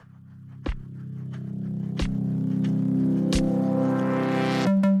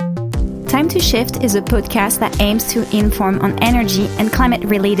Time to Shift is a podcast that aims to inform on energy and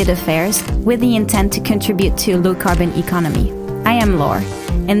climate-related affairs with the intent to contribute to a low-carbon economy. I am Laure.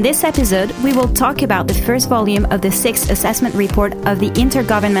 In this episode, we will talk about the first volume of the 6th assessment report of the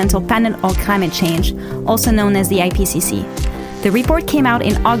Intergovernmental Panel on Climate Change, also known as the IPCC. The report came out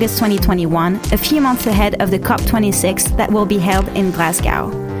in August 2021, a few months ahead of the COP26 that will be held in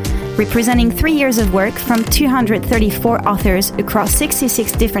Glasgow. Representing 3 years of work from 234 authors across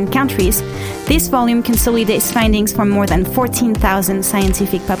 66 different countries, this volume consolidates findings from more than 14,000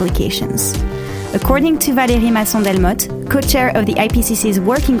 scientific publications. According to Valérie Masson-Delmotte, co-chair of the IPCC's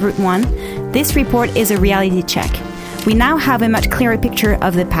Working Group 1, this report is a reality check. We now have a much clearer picture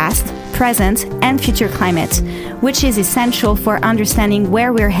of the past, present, and future climate, which is essential for understanding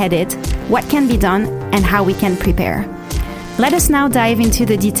where we're headed, what can be done, and how we can prepare. Let us now dive into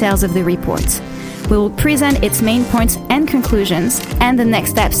the details of the report. We will present its main points and conclusions, and the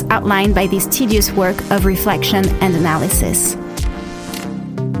next steps outlined by this tedious work of reflection and analysis.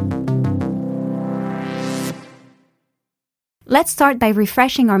 Let's start by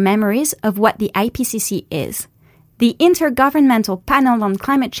refreshing our memories of what the IPCC is. The Intergovernmental Panel on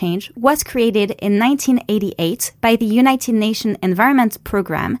Climate Change was created in 1988 by the United Nations Environment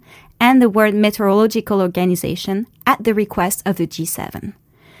Programme and the World Meteorological Organization at the request of the G7.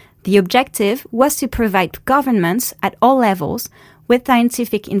 The objective was to provide governments at all levels with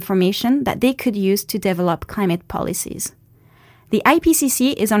scientific information that they could use to develop climate policies. The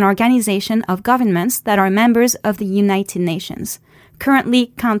IPCC is an organization of governments that are members of the United Nations,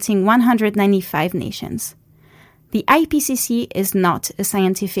 currently counting 195 nations. The IPCC is not a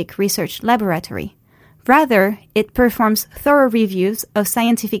scientific research laboratory. Rather, it performs thorough reviews of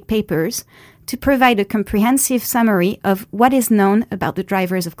scientific papers to provide a comprehensive summary of what is known about the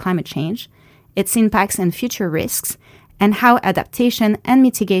drivers of climate change, its impacts and future risks, and how adaptation and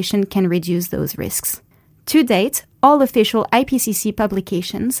mitigation can reduce those risks. To date, all official IPCC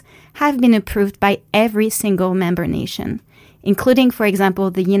publications have been approved by every single member nation, including, for example,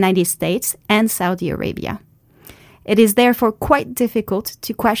 the United States and Saudi Arabia. It is therefore quite difficult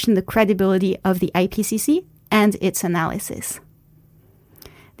to question the credibility of the IPCC and its analysis.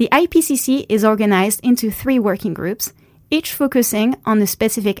 The IPCC is organized into 3 working groups, each focusing on a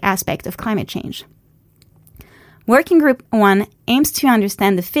specific aspect of climate change. Working Group 1 aims to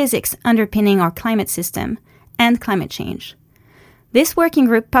understand the physics underpinning our climate system and climate change. This working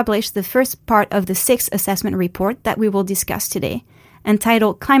group published the first part of the 6th assessment report that we will discuss today,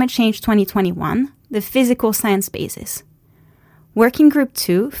 entitled Climate Change 2021, the Physical Science Basis. Working Group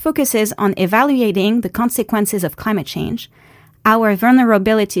 2 focuses on evaluating the consequences of climate change, our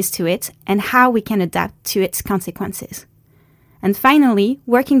vulnerabilities to it, and how we can adapt to its consequences. And finally,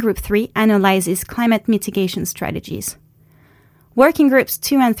 Working Group 3 analyzes climate mitigation strategies. Working Groups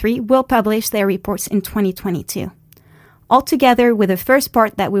 2 and 3 will publish their reports in 2022. Altogether, with the first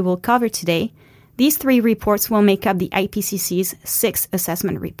part that we will cover today, these 3 reports will make up the IPCC's 6th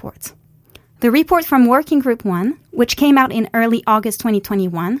assessment report. The report from Working Group 1, which came out in early August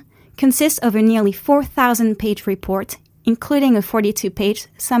 2021, consists of a nearly 4,000-page report, including a 42-page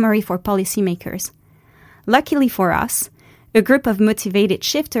summary for policymakers. Luckily for us, a group of motivated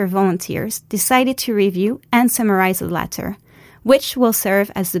shifter volunteers decided to review and summarize the latter, which will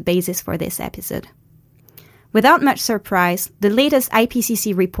serve as the basis for this episode. Without much surprise, the latest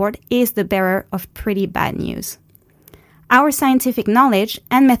IPCC report is the bearer of pretty bad news. Our scientific knowledge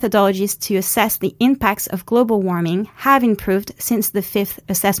and methodologies to assess the impacts of global warming have improved since the 5th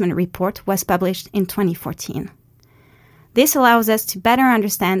assessment report was published in 2014. This allows us to better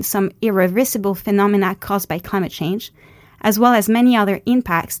understand some irreversible phenomena caused by climate change, as well as many other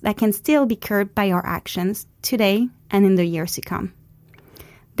impacts that can still be curbed by our actions today and in the years to come.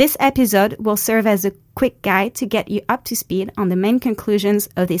 This episode will serve as a quick guide to get you up to speed on the main conclusions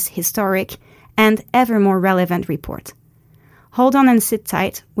of this historic and ever more relevant report. Hold on and sit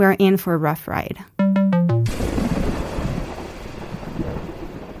tight, we're in for a rough ride.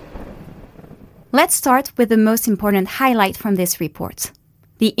 Let's start with the most important highlight from this report.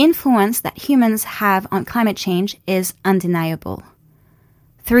 The influence that humans have on climate change is undeniable.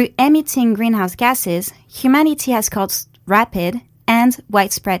 Through emitting greenhouse gases, humanity has caused rapid and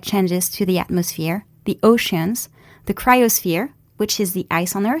widespread changes to the atmosphere, the oceans, the cryosphere, which is the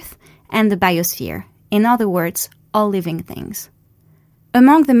ice on Earth, and the biosphere. In other words, all living things.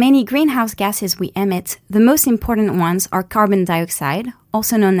 Among the many greenhouse gases we emit, the most important ones are carbon dioxide,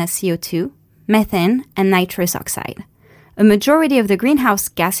 also known as CO2, methane, and nitrous oxide. A majority of the greenhouse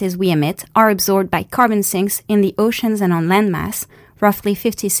gases we emit are absorbed by carbon sinks in the oceans and on landmass, roughly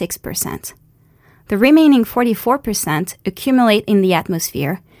 56%. The remaining 44% accumulate in the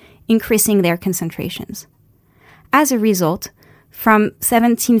atmosphere, increasing their concentrations. As a result, from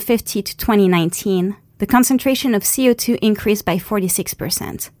 1750 to 2019, the concentration of CO2 increased by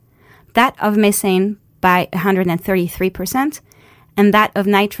 46%, that of methane by 133%, and that of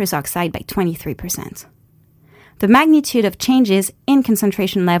nitrous oxide by 23%. The magnitude of changes in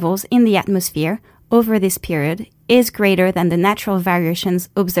concentration levels in the atmosphere over this period is greater than the natural variations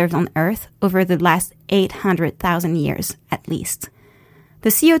observed on Earth over the last 800,000 years, at least. The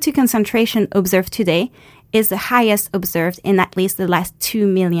CO2 concentration observed today is the highest observed in at least the last 2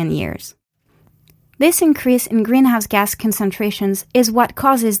 million years. This increase in greenhouse gas concentrations is what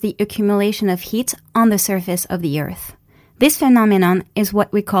causes the accumulation of heat on the surface of the Earth. This phenomenon is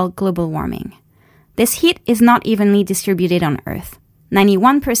what we call global warming. This heat is not evenly distributed on Earth.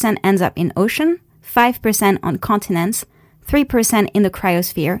 91% ends up in ocean, 5% on continents, 3% in the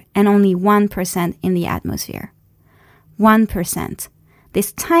cryosphere, and only 1% in the atmosphere. 1%.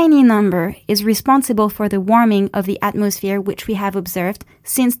 This tiny number is responsible for the warming of the atmosphere which we have observed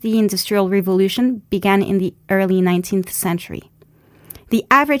since the Industrial Revolution began in the early 19th century. The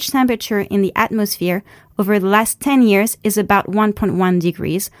average temperature in the atmosphere over the last 10 years is about 1.1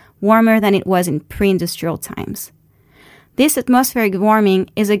 degrees warmer than it was in pre-industrial times. This atmospheric warming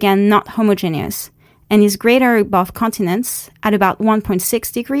is again not homogeneous and is greater above continents at about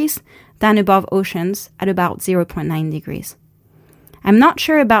 1.6 degrees than above oceans at about 0.9 degrees. I'm not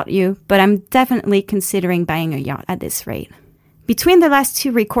sure about you, but I'm definitely considering buying a yacht at this rate. Between the last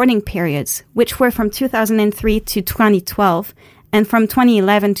two recording periods, which were from 2003 to 2012 and from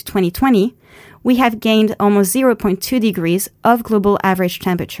 2011 to 2020, we have gained almost 0.2 degrees of global average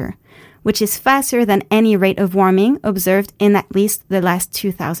temperature, which is faster than any rate of warming observed in at least the last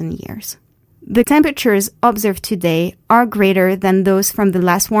 2,000 years. The temperatures observed today are greater than those from the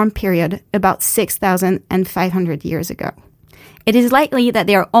last warm period about 6,500 years ago. It is likely that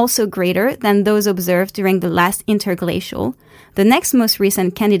they are also greater than those observed during the last interglacial, the next most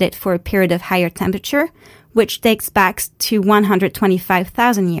recent candidate for a period of higher temperature, which dates back to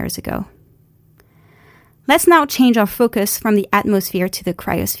 125,000 years ago. Let's now change our focus from the atmosphere to the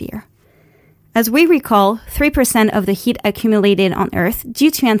cryosphere. As we recall, 3% of the heat accumulated on Earth due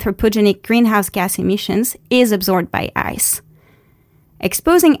to anthropogenic greenhouse gas emissions is absorbed by ice.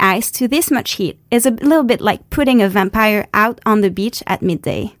 Exposing ice to this much heat is a little bit like putting a vampire out on the beach at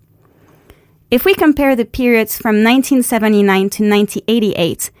midday. If we compare the periods from 1979 to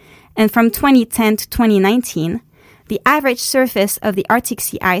 1988 and from 2010 to 2019, the average surface of the Arctic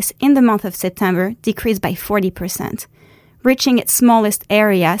sea ice in the month of September decreased by 40%, reaching its smallest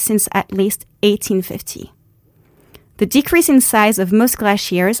area since at least 1850. The decrease in size of most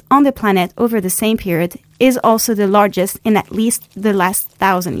glaciers on the planet over the same period is also the largest in at least the last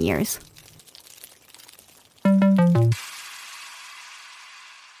 1,000 years.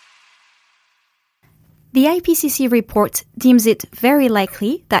 The IPCC report deems it very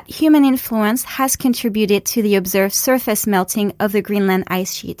likely that human influence has contributed to the observed surface melting of the Greenland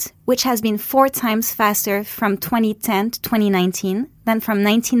ice sheet, which has been 4 times faster from 2010 to 2019 than from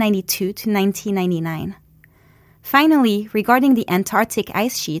 1992 to 1999. Finally, regarding the Antarctic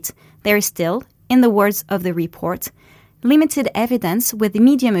ice sheet, there is still, in the words of the report, limited evidence with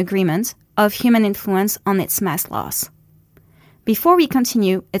medium agreement of human influence on its mass loss. Before we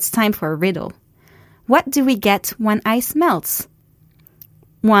continue, it's time for a riddle. What do we get when ice melts?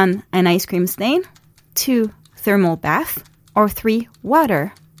 1. An ice cream stain. 2. Thermal bath. Or 3.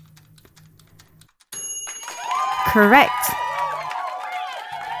 Water. Correct.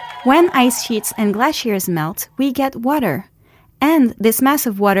 When ice sheets and glaciers melt, we get water. And this mass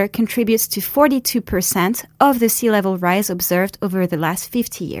of water contributes to 42% of the sea level rise observed over the last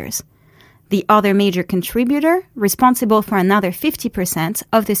 50 years. The other major contributor, responsible for another 50%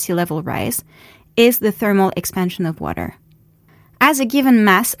 of the sea level rise, is the thermal expansion of water. As a given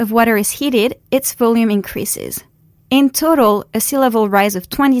mass of water is heated, its volume increases. In total, a sea level rise of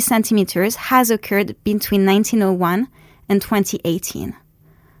 20 centimeters has occurred between 1901 and 2018.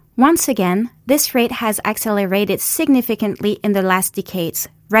 Once again, this rate has accelerated significantly in the last decades,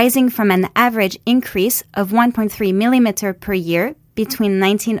 rising from an average increase of 1.3 millimeter per year between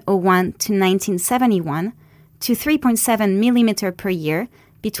 1901 to 1971 to 3.7 millimeter per year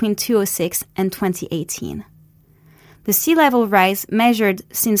between 2006 and 2018. The sea level rise measured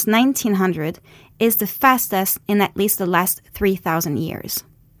since 1900 is the fastest in at least the last 3,000 years.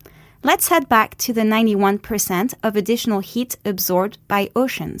 Let's head back to the 91% of additional heat absorbed by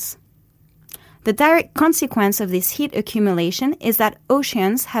oceans. The direct consequence of this heat accumulation is that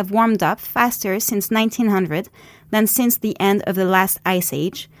oceans have warmed up faster since 1900 than since the end of the last ice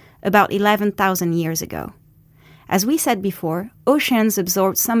age, about 11,000 years ago. As we said before, oceans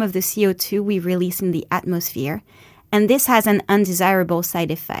absorb some of the CO2 we release in the atmosphere, and this has an undesirable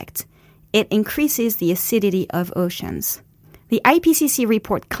side effect. It increases the acidity of oceans. The IPCC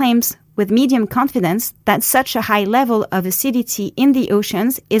report claims with medium confidence that such a high level of acidity in the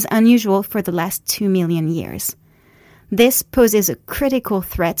oceans is unusual for the last 2 million years. This poses a critical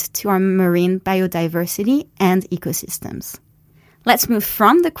threat to our marine biodiversity and ecosystems. Let's move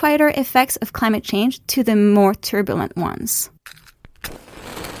from the quieter effects of climate change to the more turbulent ones.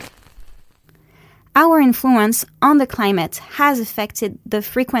 Our influence on the climate has affected the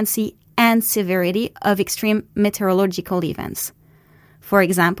frequency and severity of extreme meteorological events. For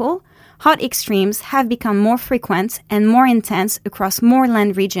example, hot extremes have become more frequent and more intense across more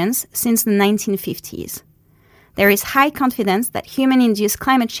land regions since the 1950s. There is high confidence that human-induced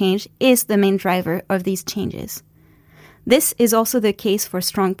climate change is the main driver of these changes. This is also the case for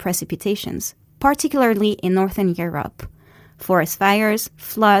strong precipitations, particularly in Northern Europe, forest fires,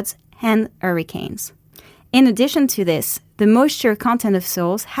 floods, and hurricanes. In addition to this, the moisture content of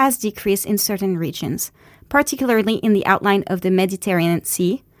soils has decreased in certain regions, particularly in the outline of the Mediterranean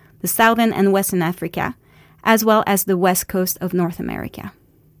Sea, the southern and western Africa, as well as the west coast of North America.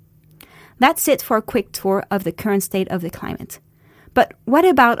 That's it for a quick tour of the current state of the climate. But what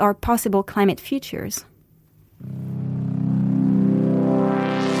about our possible climate futures?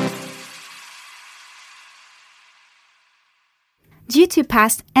 Due to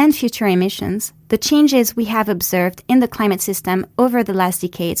past and future emissions, the changes we have observed in the climate system over the last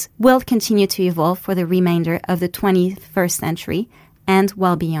decades will continue to evolve for the remainder of the 21st century and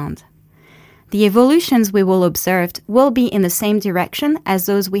well beyond. The evolutions we will observe will be in the same direction as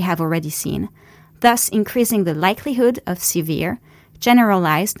those we have already seen, thus increasing the likelihood of severe,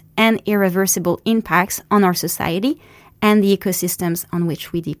 generalized, and irreversible impacts on our society and the ecosystems on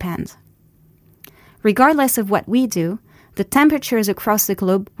which we depend. Regardless of what we do, the temperatures across the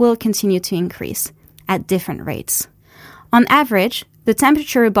globe will continue to increase at different rates. On average, the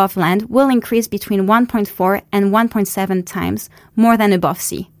temperature above land will increase between 1.4 and 1.7 times more than above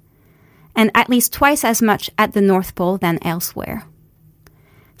sea, and at least twice as much at the North Pole than elsewhere.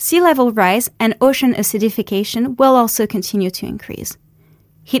 Sea level rise and ocean acidification will also continue to increase.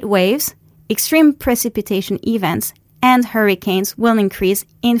 Heat waves, extreme precipitation events, and hurricanes will increase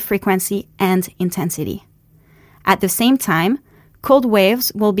in frequency and intensity. At the same time, cold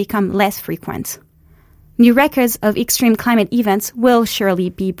waves will become less frequent. New records of extreme climate events will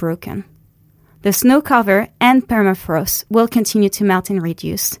surely be broken. The snow cover and permafrost will continue to melt and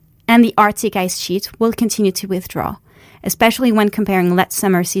reduce, and the Arctic ice sheet will continue to withdraw, especially when comparing late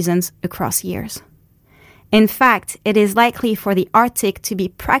summer seasons across years. In fact, it is likely for the Arctic to be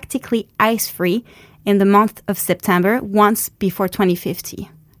practically ice-free in the month of September once before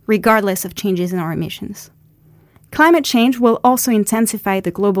 2050, regardless of changes in our emissions. Climate change will also intensify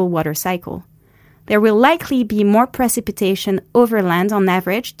the global water cycle. There will likely be more precipitation over land on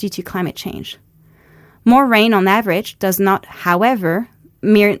average due to climate change. More rain on average does not, however,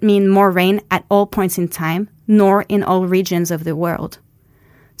 mean more rain at all points in time, nor in all regions of the world.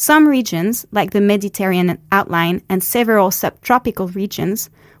 Some regions, like the Mediterranean outline and several subtropical regions,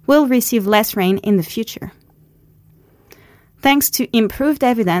 will receive less rain in the future. Thanks to improved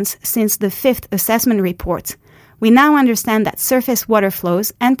evidence since the 5th assessment report, we now understand that surface water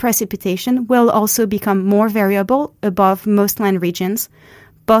flows and precipitation will also become more variable above most land regions,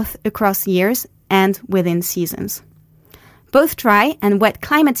 both across years and within seasons. Both dry and wet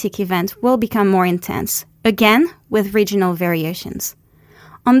climatic events will become more intense, again with regional variations.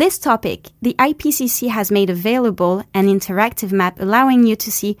 On this topic, the IPCC has made available an interactive map allowing you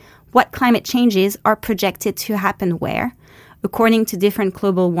to see what climate changes are projected to happen where, according to different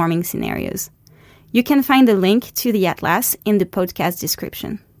global warming scenarios. You can find a link to the atlas in the podcast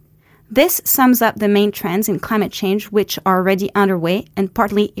description. This sums up the main trends in climate change which are already underway and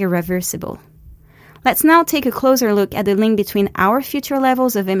partly irreversible. Let's now take a closer look at the link between our future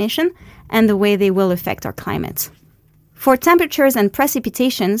levels of emission and the way they will affect our climate. For temperatures and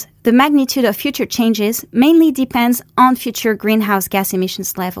precipitations, the magnitude of future changes mainly depends on future greenhouse gas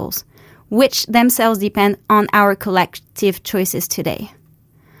emissions levels, which themselves depend on our collective choices today.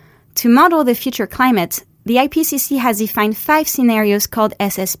 To model the future climate, the IPCC has defined 5 scenarios called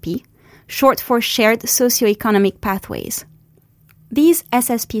SSP, short for Shared Socioeconomic Pathways. These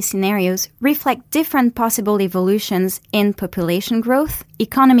SSP scenarios reflect different possible evolutions in population growth,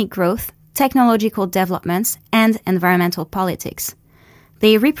 economic growth, technological developments, and environmental politics.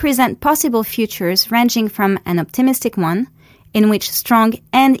 They represent possible futures ranging from an optimistic one, in which strong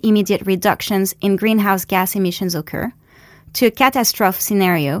and immediate reductions in greenhouse gas emissions occur, to a catastrophe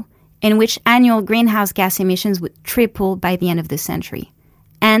scenario, in which annual greenhouse gas emissions would triple by the end of the century,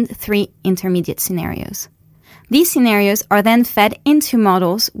 and 3 intermediate scenarios. These scenarios are then fed into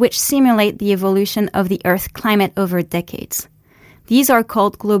models which simulate the evolution of the Earth's climate over decades. These are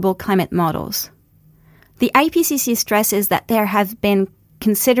called global climate models. The IPCC stresses that there have been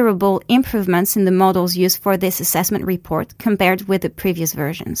considerable improvements in the models used for this assessment report compared with the previous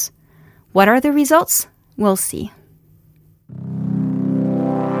versions. What are the results? We'll see.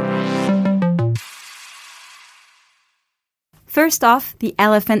 First off, the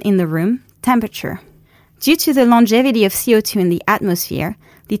elephant in the room, temperature. Due to the longevity of CO2 in the atmosphere,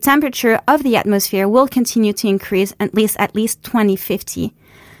 the temperature of the atmosphere will continue to increase at least 2050,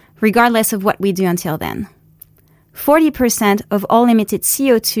 regardless of what we do until then. 40% of all emitted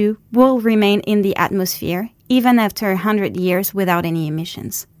CO2 will remain in the atmosphere, even after 100 years without any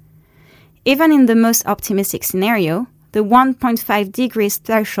emissions. Even in the most optimistic scenario, the 1.5 degrees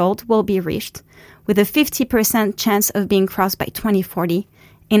threshold will be reached, with a 50% chance of being crossed by 2040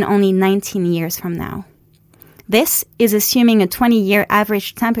 in only 19 years from now. This is assuming a 20-year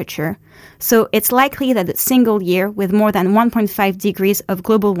average temperature, so it's likely that a single year with more than 1.5 degrees of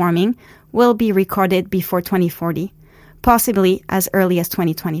global warming will be recorded before 2040, possibly as early as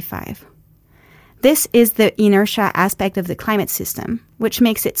 2025. This is the inertia aspect of the climate system, which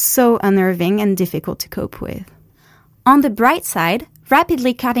makes it so unnerving and difficult to cope with. On the bright side,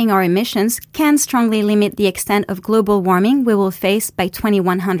 rapidly cutting our emissions can strongly limit the extent of global warming we will face by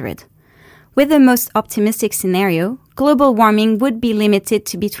 2100. With the most optimistic scenario, global warming would be limited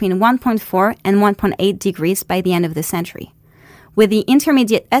to between 1.4 and 1.8 degrees by the end of the century. With the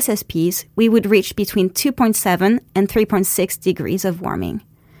intermediate SSPs, we would reach between 2.7 and 3.6 degrees of warming.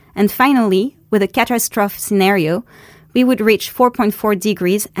 And finally, with a catastrophe scenario, we would reach 4.4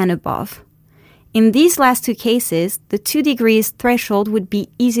 degrees and above. In these last two cases, the 2 degrees threshold would be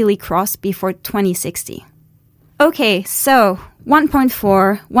easily crossed before 2060. Okay, so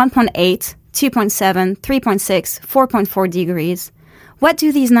 1.4, 1.8, 2.7, 3.6, 4.4 degrees. What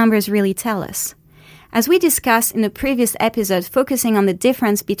do these numbers really tell us? As we discussed in a previous episode focusing on the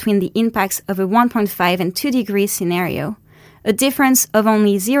difference between the impacts of a 1.5 and 2 degrees scenario, a difference of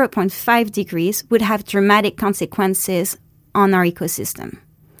only 0.5 degrees would have dramatic consequences on our ecosystem.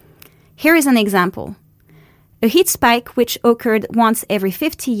 Here is an example. A heat spike which occurred once every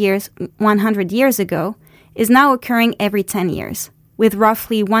 50 years, 100 years ago, is now occurring every 10 years, with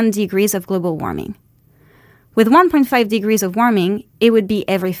roughly 1 degrees of global warming. With 1.5 degrees of warming, it would be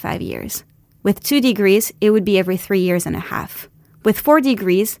every 5 years. With 2 degrees, it would be every 3 years and a half. With 4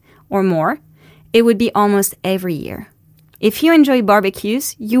 degrees or more, it would be almost every year. If you enjoy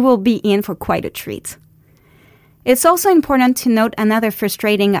barbecues, you will be in for quite a treat. It's also important to note another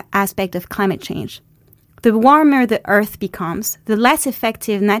frustrating aspect of climate change. The warmer the Earth becomes, the less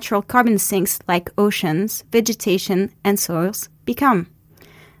effective natural carbon sinks like oceans, vegetation, and soils become.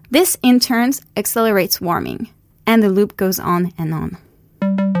 This, in turn, accelerates warming, and the loop goes on and on.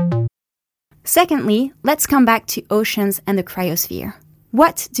 Secondly, let's come back to oceans and the cryosphere.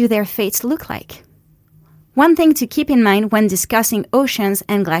 What do their fates look like? One thing to keep in mind when discussing oceans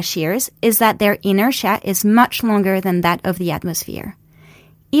and glaciers is that their inertia is much longer than that of the atmosphere.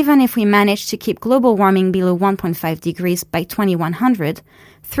 Even if we manage to keep global warming below 1.5 degrees by 2100,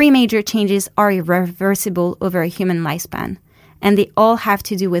 3 major changes are irreversible over a human lifespan, and they all have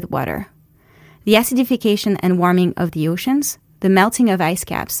to do with water. The acidification and warming of the oceans, the melting of ice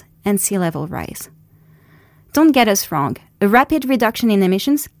caps, and sea level rise. Don't get us wrong, a rapid reduction in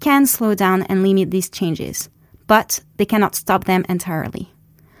emissions can slow down and limit these changes, but they cannot stop them entirely.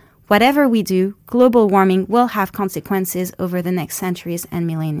 Whatever we do, global warming will have consequences over the next centuries and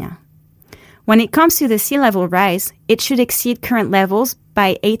millennia. When it comes to the sea level rise, it should exceed current levels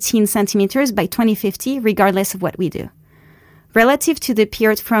by 18 centimeters by 2050, regardless of what we do. Relative to the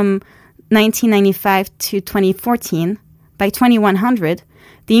period from 1995 to 2014, by 2100,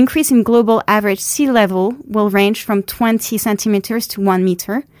 the increase in global average sea level will range from 20 centimeters to 1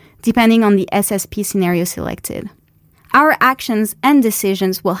 meter, depending on the SSP scenario selected. Our actions and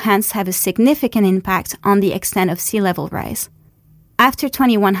decisions will hence have a significant impact on the extent of sea level rise. After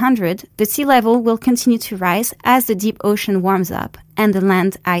 2100, the sea level will continue to rise as the deep ocean warms up and the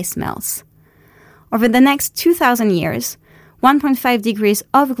land ice melts. Over the next 2,000 years, 1.5 degrees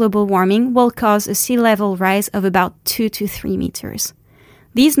of global warming will cause a sea level rise of about 2 to 3 meters.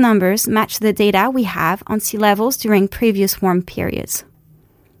 These numbers match the data we have on sea levels during previous warm periods.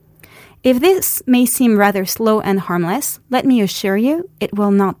 If this may seem rather slow and harmless, let me assure you, it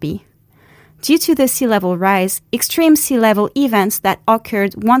will not be. Due to the sea level rise, extreme sea level events that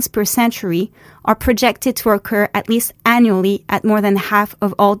occurred once per century are projected to occur at least annually at more than half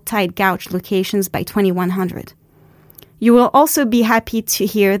of all tide gauge locations by 2100. You will also be happy to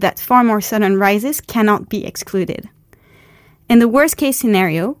hear that far more sudden rises cannot be excluded. In the worst-case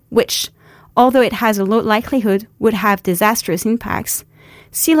scenario, which, although it has a low likelihood, would have disastrous impacts,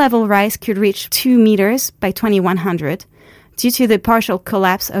 sea level rise could reach 2 meters by 2100 due to the partial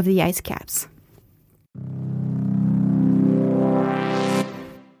collapse of the ice caps.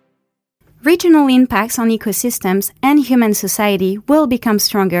 Regional impacts on ecosystems and human society will become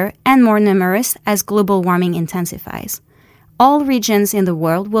stronger and more numerous as global warming intensifies. All regions in the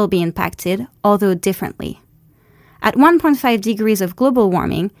world will be impacted, although differently. At 1.5 degrees of global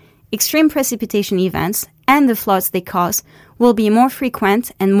warming, extreme precipitation events and the floods they cause will be more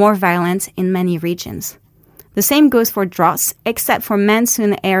frequent and more violent in many regions. The same goes for droughts, except for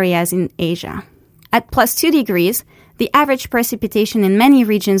monsoon areas in Asia. At plus 2 degrees, the average precipitation in many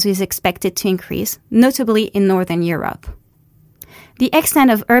regions is expected to increase, notably in Northern Europe. The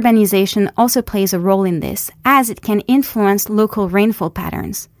extent of urbanization also plays a role in this, as it can influence local rainfall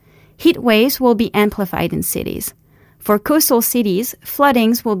patterns. Heat waves will be amplified in cities. For coastal cities,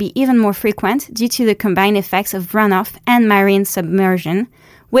 floodings will be even more frequent due to the combined effects of runoff and marine submersion,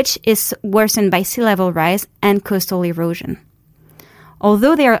 which is worsened by sea level rise and coastal erosion.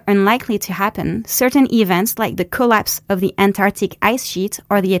 Although they are unlikely to happen, certain events like the collapse of the Antarctic ice sheet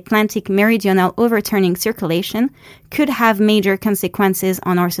or the Atlantic meridional overturning circulation could have major consequences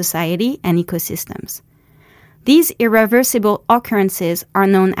on our society and ecosystems. These irreversible occurrences are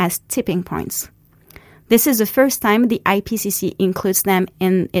known as tipping points. This is the first time the IPCC includes them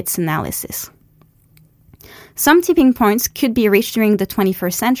in its analysis. Some tipping points could be reached during the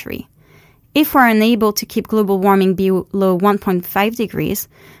 21st century. If we're unable to keep global warming below 1.5 degrees,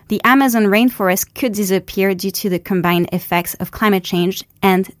 the Amazon rainforest could disappear due to the combined effects of climate change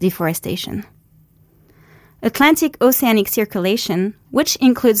and deforestation. Atlantic oceanic circulation, which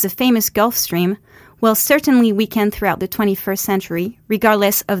includes the famous Gulf Stream, will certainly weaken throughout the 21st century,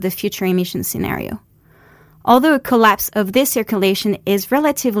 regardless of the future emission scenario. Although a collapse of this circulation is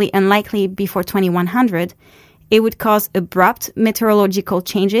relatively unlikely before 2100, it would cause abrupt meteorological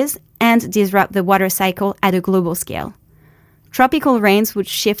changes and disrupt the water cycle at a global scale. Tropical rains would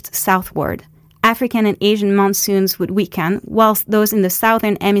shift southward. African and Asian monsoons would weaken, whilst those in the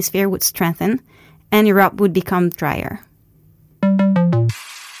southern hemisphere would strengthen, and Europe would become drier.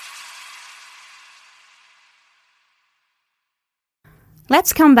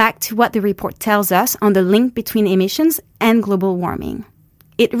 Let's come back to what the report tells us on the link between emissions and global warming.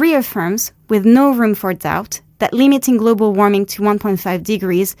 It reaffirms, with no room for doubt, that limiting global warming to 1.5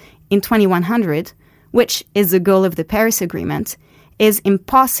 degrees in 2100, which is the goal of the Paris Agreement, is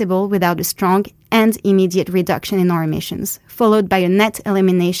impossible without a strong and immediate reduction in our emissions, followed by a net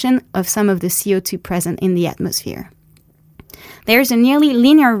elimination of some of the CO2 present in the atmosphere. There is a nearly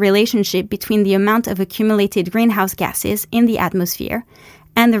linear relationship between the amount of accumulated greenhouse gases in the atmosphere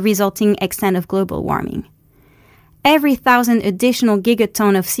and the resulting extent of global warming. Every 1,000 additional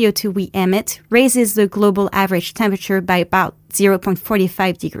gigaton of CO2 we emit raises the global average temperature by about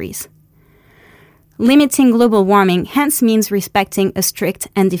 0.45 degrees. Limiting global warming hence means respecting a strict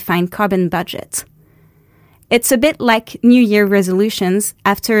and defined carbon budget. It's a bit like New Year resolutions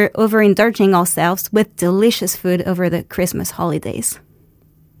after overindulging ourselves with delicious food over the Christmas holidays.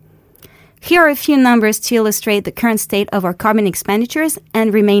 Here are a few numbers to illustrate the current state of our carbon expenditures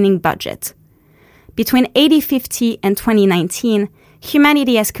and remaining budget. Between 80-50 and 2019,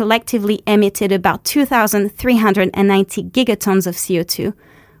 humanity has collectively emitted about 2,390 gigatons of CO2,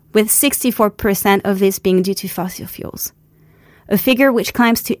 with 64% of this being due to fossil fuels, a figure which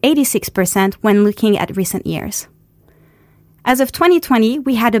climbs to 86% when looking at recent years. As of 2020,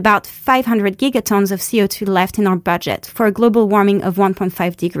 we had about 500 gigatons of CO2 left in our budget for a global warming of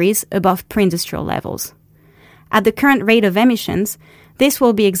 1.5 degrees above pre-industrial levels. At the current rate of emissions, this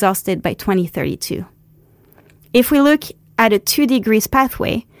will be exhausted by 2032. If we look at a 2 degrees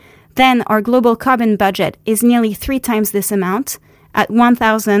pathway, then our global carbon budget is nearly 3 times this amount at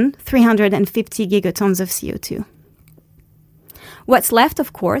 1,350 gigatons of CO2. What's left,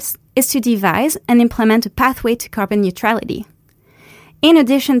 of course, is to devise and implement a pathway to carbon neutrality. In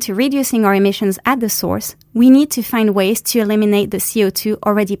addition to reducing our emissions at the source, we need to find ways to eliminate the CO2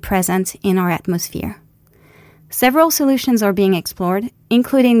 already present in our atmosphere. Several solutions are being explored,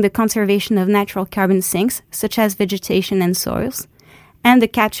 including the conservation of natural carbon sinks, such as vegetation and soils, and the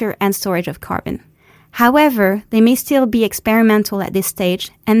capture and storage of carbon. However, they may still be experimental at this stage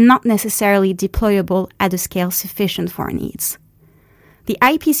and not necessarily deployable at a scale sufficient for our needs. The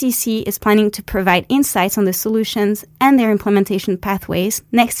IPCC is planning to provide insights on the solutions and their implementation pathways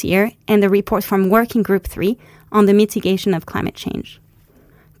next year in the report from Working Group 3 on the mitigation of climate change.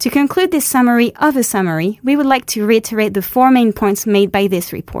 To conclude this summary of a summary, we would like to reiterate the 4 main points made by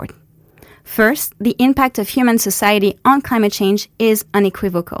this report. First, the impact of human society on climate change is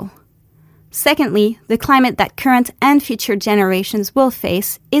unequivocal. Secondly, the climate that current and future generations will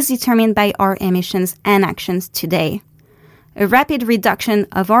face is determined by our emissions and actions today. A rapid reduction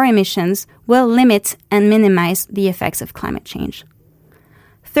of our emissions will limit and minimize the effects of climate change.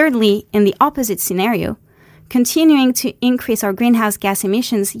 Thirdly, in the opposite scenario, continuing to increase our greenhouse gas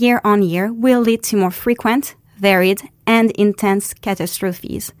emissions year on year will lead to more frequent, varied, and intense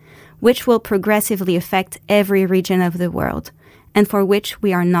catastrophes, which will progressively affect every region of the world, and for which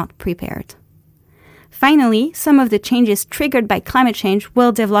we are not prepared. Finally, some of the changes triggered by climate change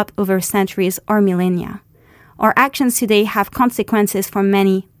will develop over centuries or millennia. Our actions today have consequences for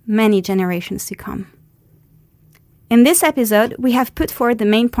many, many generations to come. In this episode, we have put forward the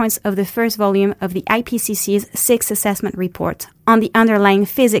main points of the first volume of the IPCC's 6th assessment report on the underlying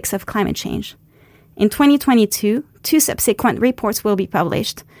physics of climate change. In 2022, 2 subsequent reports will be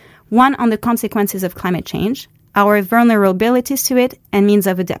published, one on the consequences of climate change, our vulnerabilities to it and means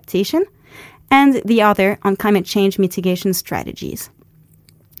of adaptation, and the other on climate change mitigation strategies.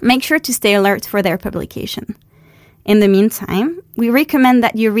 Make sure to stay alert for their publication. In the meantime, we recommend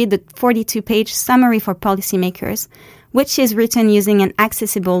that you read the 42-page Summary for Policymakers, which is written using an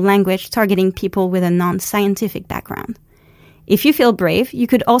accessible language targeting people with a non-scientific background. If you feel brave, you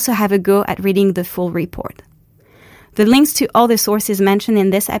could also have a go at reading the full report. The links to all the sources mentioned in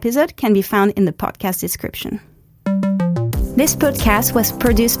this episode can be found in the podcast description. This podcast was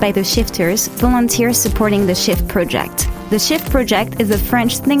produced by The Shifters, volunteers supporting the Shift Project. The Shift Project is a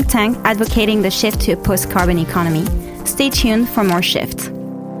French think tank advocating the shift to a post-carbon economy. Stay tuned for more Shift.